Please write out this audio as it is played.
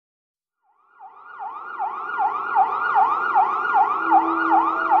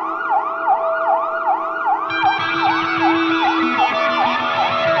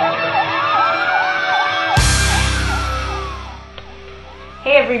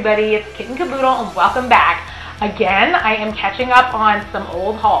everybody, it's Kitten Caboodle and welcome back. Again, I am catching up on some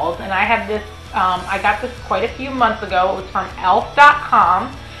old hauls, and I have this, I got this quite a few months ago. It was from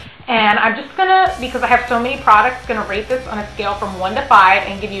E.L.F.com, and I'm just gonna, because I have so many products, gonna rate this on a scale from 1 to 5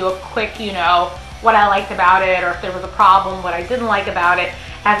 and give you a quick, what I liked about it, or if there was a problem, what I didn't like about it.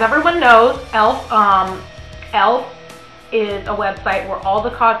 As everyone knows, E.L.F. is a website where all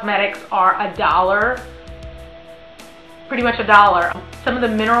the cosmetics are $1, pretty much $1. Some of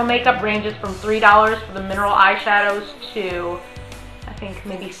the mineral makeup ranges from $3 for the mineral eyeshadows to, I think,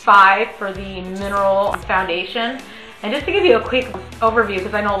 maybe $5 for the mineral foundation. And just to give you a quick overview,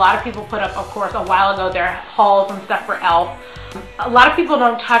 because I know a lot of people put up, of course, a while ago their hauls and stuff for E.L.F. A lot of people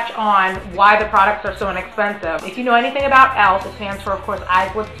don't touch on why the products are so inexpensive. If you know anything about E.L.F., it stands for, of course,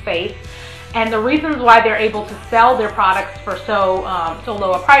 eyes, lips, face. And the reasons why they're able to sell their products for so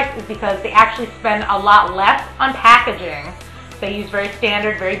low a price is because they actually spend a lot less on packaging. They use very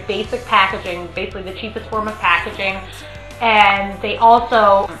standard, very basic packaging, basically the cheapest form of packaging. And they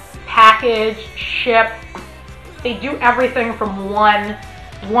also package, ship. They do everything from one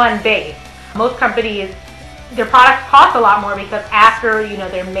base. Most companies, their products cost a lot more because after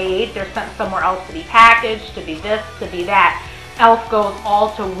they're made, they're sent somewhere else to be packaged, to be this, to be that. E.L.F. goes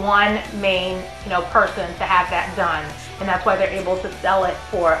all to one main person to have that done, and that's why they're able to sell it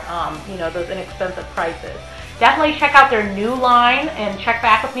for those inexpensive prices. Definitely check out their new line and check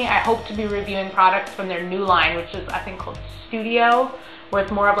back with me. I hope to be reviewing products from their new line, which is I think called Studio, where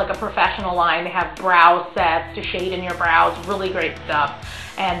it's more of like a professional line. They have brow sets to shade in your brows, really great stuff.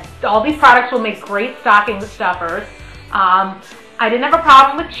 And all these products will make great stocking stuffers. I didn't have a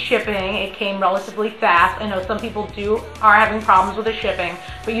problem with shipping. It came relatively fast. I know some people are having problems with the shipping,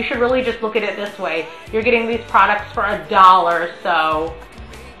 but you should really just look at it this way. You're getting these products for $1, so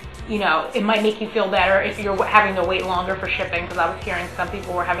it might make you feel better if you're having to wait longer for shipping, because I was hearing some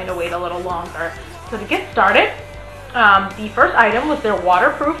people were having to wait a little longer. So to get started, the first item was their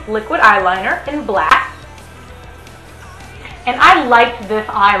waterproof liquid eyeliner in black. And I liked this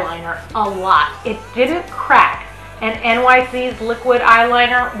eyeliner a lot. It didn't crack. And NYC's liquid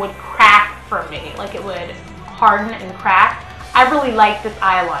eyeliner would crack for me. Like it would harden and crack. I really like this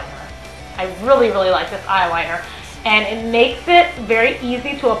eyeliner. I really, really like this eyeliner. And it makes it very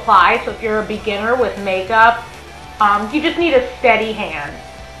easy to apply. So if you're a beginner with makeup, you just need a steady hand.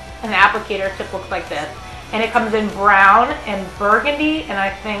 And the applicator tip looks like this. And it comes in brown and burgundy and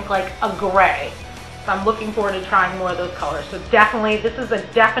I think like a gray. So I'm looking forward to trying more of those colors. So definitely, this is a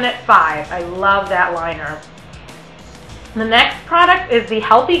definite 5. I love that liner. The next product is the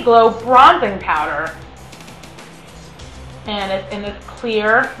Healthy Glow Bronzing Powder. And it's in this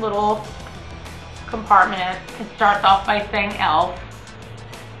clear little compartment. It starts off by saying E.L.F.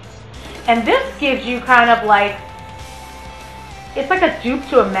 And this gives you kind of like, it's like a dupe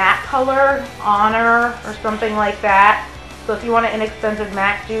to a matte color, Honor or something like that. So if you want an inexpensive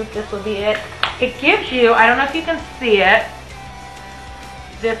matte dupe, this would be it. It gives you, I don't know if you can see it,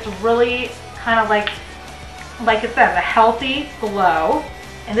 this really kind of like it says, a healthy glow.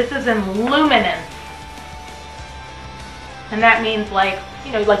 And this is in luminance. And that means like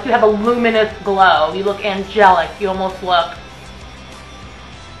you have a luminous glow. You look angelic. You almost look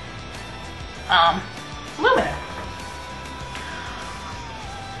luminous.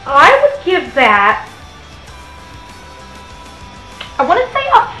 I would give that, I want to say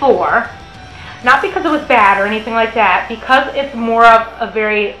a 4. Not because it was bad or anything like that, because it's more of a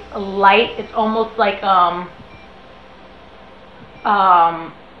very light, it's almost like a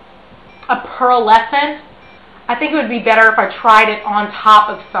pearlescent. I think it would be better if I tried it on top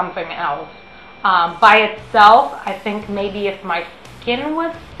of something else. By itself, I think maybe if my skin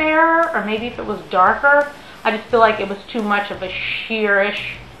was fairer or maybe if it was darker, I just feel like it was too much of a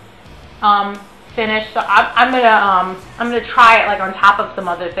sheerish finish. So I'm gonna try it like on top of some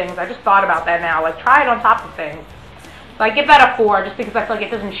other things. I just thought about that now. Like try it on top of things. So I give that a 4 just because I feel like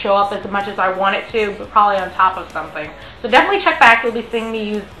it doesn't show up as much as I want it to, but probably on top of something. So definitely check back. You'll be seeing me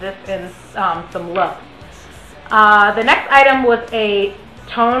use this in some looks. The next item was a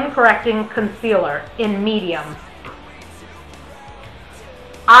tone correcting concealer in medium.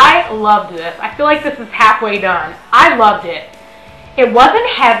 I loved this. I feel like this is halfway done. I loved it. It wasn't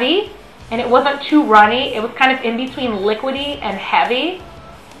heavy and it wasn't too runny. It was kind of in between liquidy and heavy.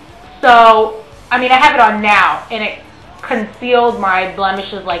 So, I mean, I have it on now and it concealed my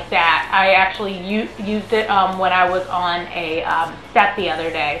blemishes like that. I actually used it when I was on a set the other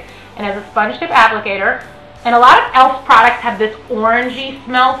day. And as a sponge tip applicator, and a lot of E.L.F. products have this orangey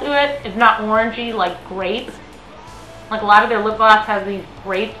smell to it. It's not orangey like grape. Like a lot of their lip gloss has these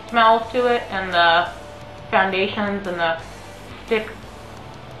grape smells to it, and the foundations and the stick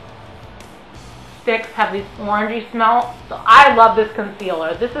sticks have these orangey smell. So I love this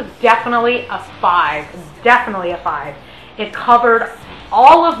concealer. This is definitely a 5. Definitely a 5. It covered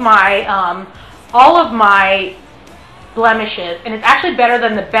all of my blemishes, and it's actually better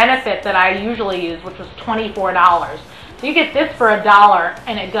than the Benefit that I usually use, which was $24. So you get this for $1,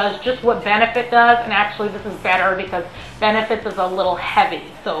 and it does just what Benefit does, and actually this is better because Benefit is a little heavy.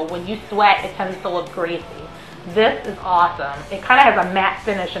 So when you sweat, it tends to look greasy. This is awesome. It kind of has a matte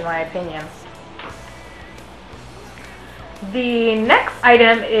finish in my opinion. The next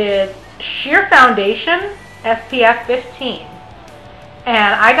item is Sheer Foundation SPF 15.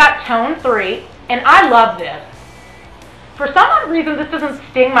 And I got Tone 3, and I love this. For some odd reason, this doesn't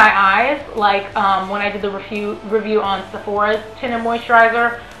sting my eyes like when I did the review on Sephora's tinted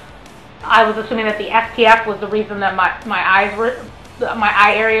moisturizer. I was assuming that the SPF was the reason that my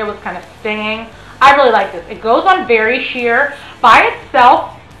eye area was kind of stinging. I really like this. It goes on very sheer. By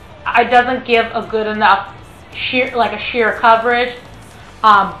itself, it doesn't give a good enough sheer coverage.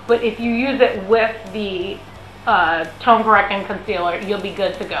 But if you use it with the tone correcting concealer, you'll be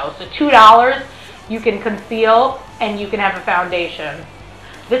good to go. So $2, you can conceal and you can have a foundation.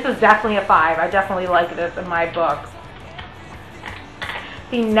 This is definitely a 5. I definitely like this in my book.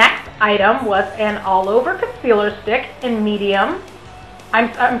 The next item was an all-over concealer stick in medium.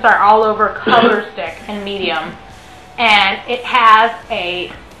 I'm sorry, all-over cover stick in medium. And it has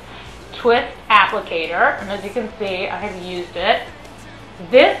a twist applicator, and as you can see, I have used it.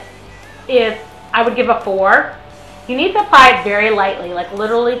 This is, I would give a 4. You need to apply it very lightly, like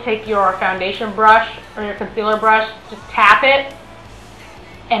literally take your foundation brush or your concealer brush, just tap it,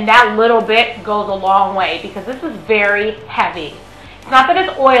 and that little bit goes a long way because this is very heavy. It's not that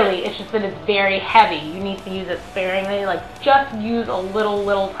it's oily, it's just that it's very heavy. You need to use it sparingly, like just use a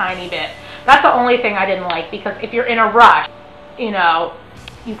little tiny bit. That's the only thing I didn't like, because if you're in a rush, you know,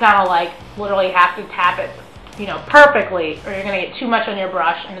 you kind of like literally have to tap it, you know, perfectly, or you're going to get too much on your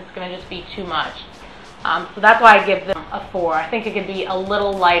brush and it's going to just be too much. So that's why I give them a 4. I think it could be a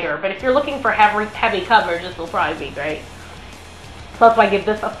little lighter, but if you're looking for heavy coverage, this will probably be great. So that's why I give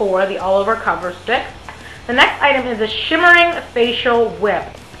this a 4, the all-over cover stick. The next item is a Shimmering Facial Whip,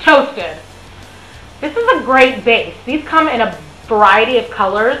 Toasted. This is a great base. These come in a variety of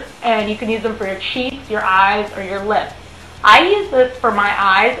colors, and you can use them for your cheeks, your eyes, or your lips. I use this for my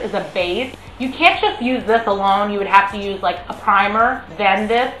eyes as a base. You can't just use this alone. You would have to use like a primer, then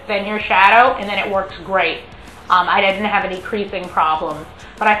this, then your shadow, and then it works great. I didn't have any creasing problems,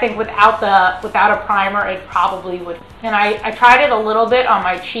 but I think without a primer, it probably would. And I tried it a little bit on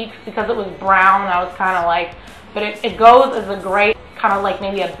my cheeks because it was brown. I was kind of like, but it goes as a great kind of like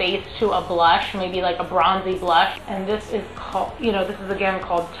maybe a base to a blush, maybe like a bronzy blush. And this is called, you know, this is again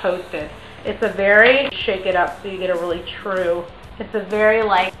called Toasted. It's a very, shake it up so you get a really true. It's a very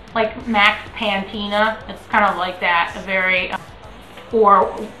like Max Pantina. It's kind of like that, a very,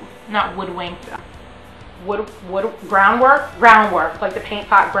 or not woodwinked, groundwork, like the paint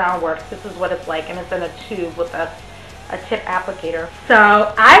pot groundwork. This is what it's like, and it's in a tube with a tip applicator.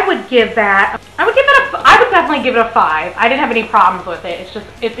 So I would give that, I would definitely give it a 5. I didn't have any problems with it. It's just,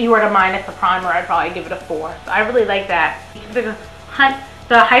 if you were to minus the primer, I'd probably give it a 4. So I really like that.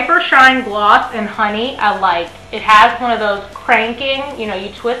 The Hypershine Gloss in Honey, I like. It has one of those cranking, you know,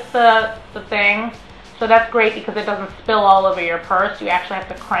 you twist the thing. So that's great because it doesn't spill all over your purse. You actually have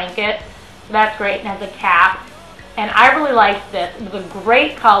to crank it. So that's great, and has a cap. And I really liked this. It was a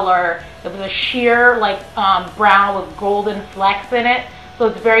great color. It was a sheer, like, brown with golden flecks in it. So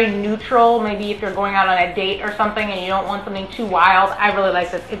it's very neutral. Maybe if you're going out on a date or something and you don't want something too wild, I really like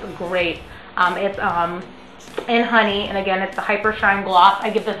this. It's great. It's in Honey, and again, it's the Hypershine Gloss. I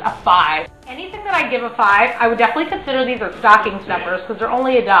give this a 5. Anything that I give a 5, I would definitely consider these as stocking stuffers because they're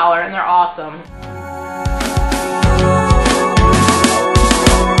only $1 and they're awesome.